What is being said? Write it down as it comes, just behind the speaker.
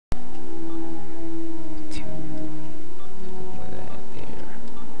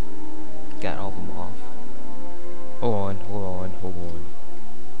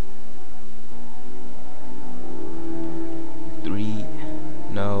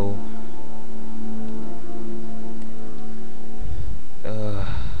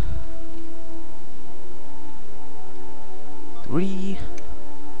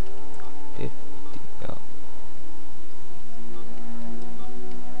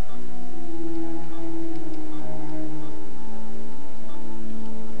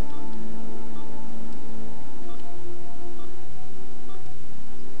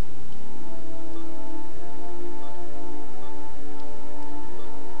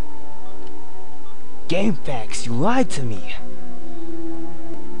GameFAQs, you lied to me.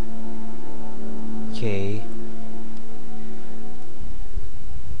 Okay.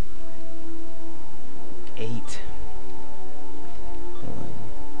 8. 1.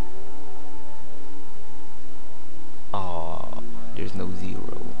 Aw, there's no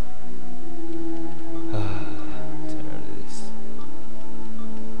 0. Tired of this.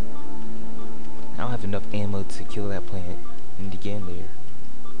 I don't have enough ammo to kill that plant and to get in there.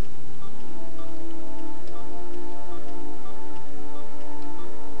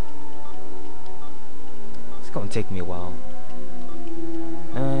 It's gonna take me a while.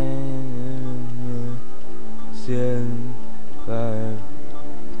 7, 5,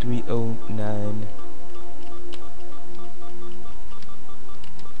 309.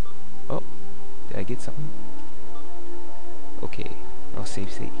 Oh, did I get something? Okay, I'll save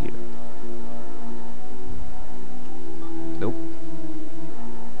state here. Nope.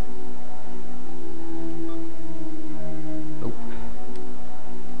 Nope.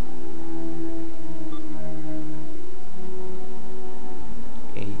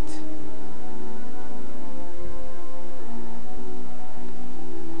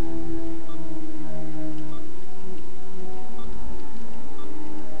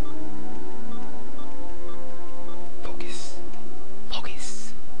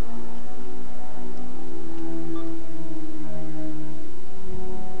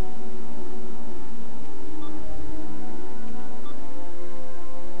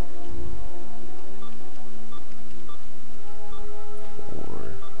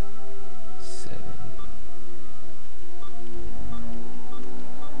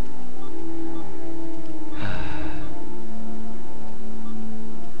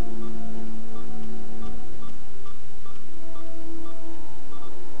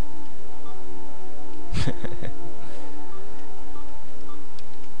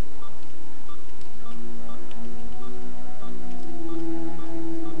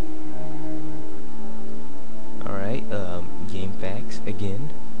 Alright, GameFAQs again.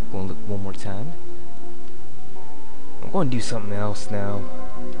 Gonna look one more time. I'm gonna do something else now.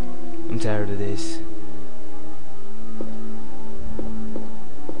 I'm tired of this.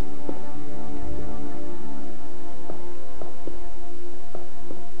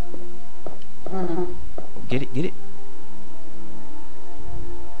 Get it, get it.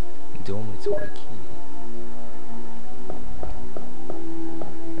 Dormitory key.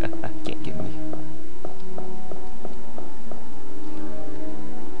 Can't get me.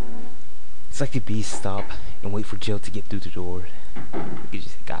 It's like the beast stop and wait for Jill to get through the door. We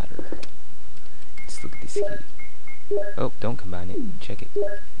just got her. Let's look at this key. Oh, don't combine it. Check it.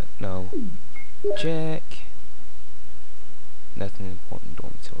 No. Check. Nothing important.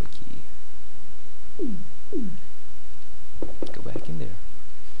 Dormitory key. Go back in there.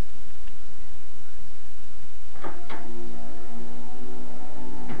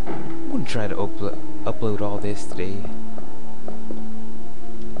 I'm gonna try to upload all this today.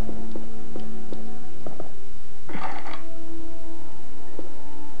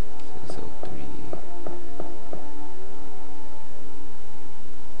 So 3.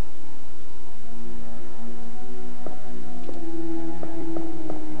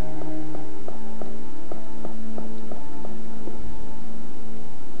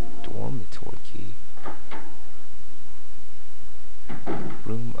 Dormitory key.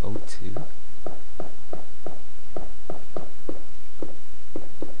 Room 02.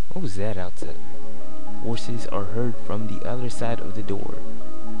 What was that outside? Voices are heard from the other side of the door.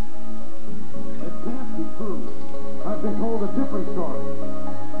 It can't be true. I've been told a different story.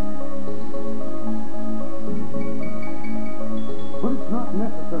 But it's not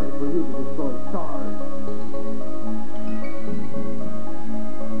necessary for you to destroy stars.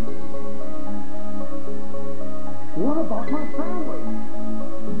 What about my family?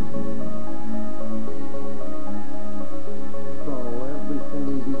 So everything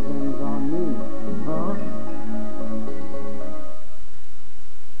depends on me, huh?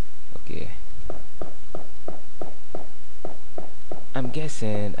 Okay. I'm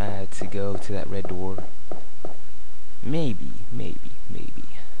guessing I had to go to that red door. Maybe.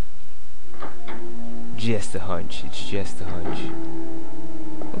 Just a hunch. It's just a hunch.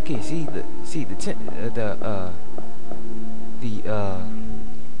 Okay, see the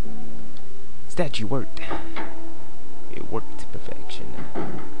statue worked. It worked to perfection.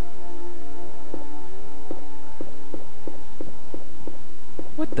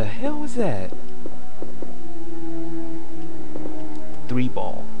 What the hell was that? 3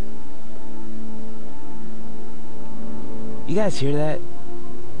 ball. You guys hear that?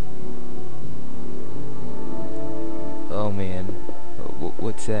 Oh man,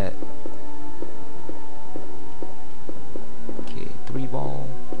 what's that?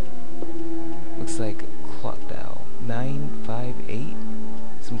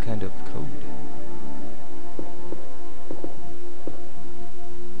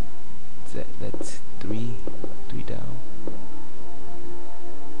 That's three down.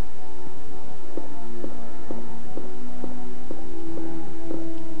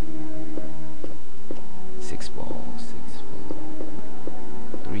 Six ball.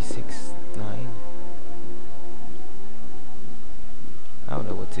 3, 6, 9. I don't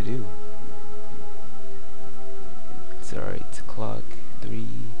know what to do. It's alright. It's clock. 3.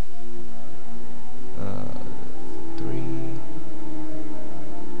 3.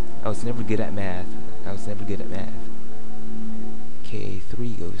 I was never good at math. Okay, 3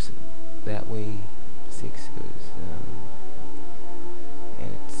 goes that way. 6 goes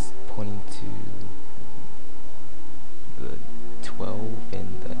and it's pointing to the 12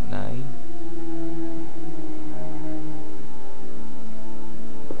 and the 9.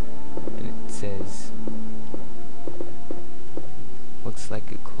 And it says, looks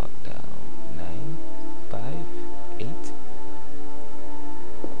like a clock down. 9, 5, 8.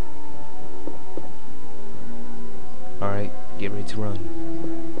 Alright, get ready to run.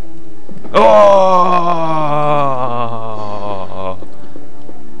 Oh!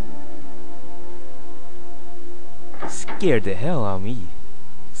 Scared the hell out of me.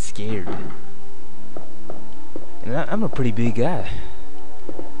 Scared. And I'm a pretty big guy.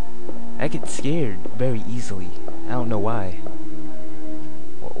 I get scared very easily. I don't know why.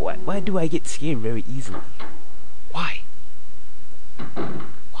 Why do I get scared very easily? Why?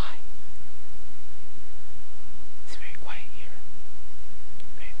 Why? It's very quiet here.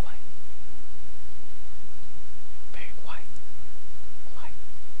 Very quiet. Very quiet. Quiet.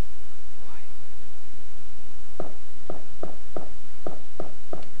 Quiet.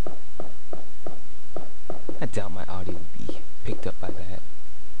 I doubt my audio would be picked up by that.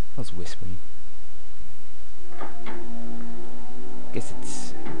 I was whispering. Guess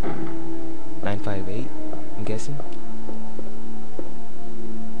it's 958, I'm guessing.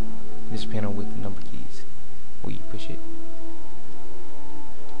 This panel with the number keys. Will you push it?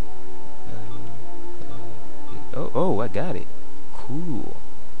 Oh, I got it. Cool.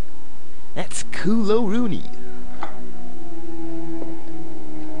 That's cool-o-rooney.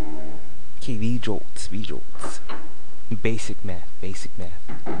 Okay, V-jolts. Basic math.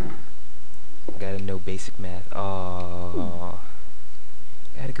 Gotta know basic math. Oh.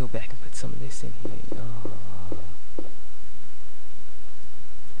 Gotta go back and put some of this in here. Oh.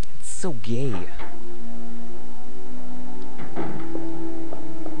 It's so gay.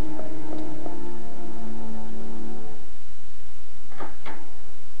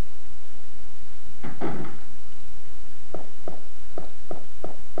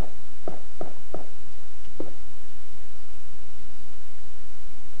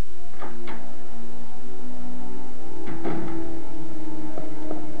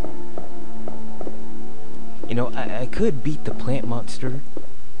 You know, I could beat the plant monster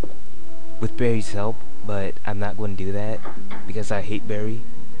with Barry's help, but I'm not going to do that because I hate Barry.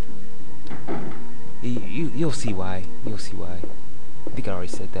 You'll see why. I think I already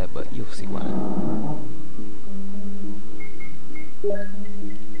said that, but you'll see why.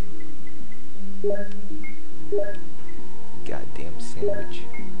 Goddamn sandwich.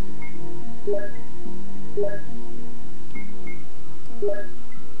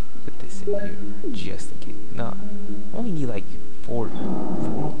 Put this in here just in case. Nah, I only need like four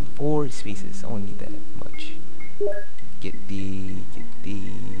spaces. I only need that much. Get the.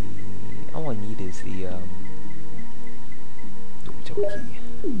 All I need is the whichever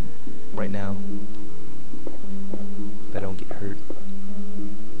key. Right now, if I don't get hurt.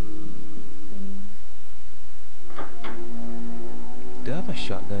 Do I have my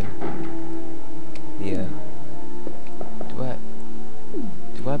shotgun? Yeah.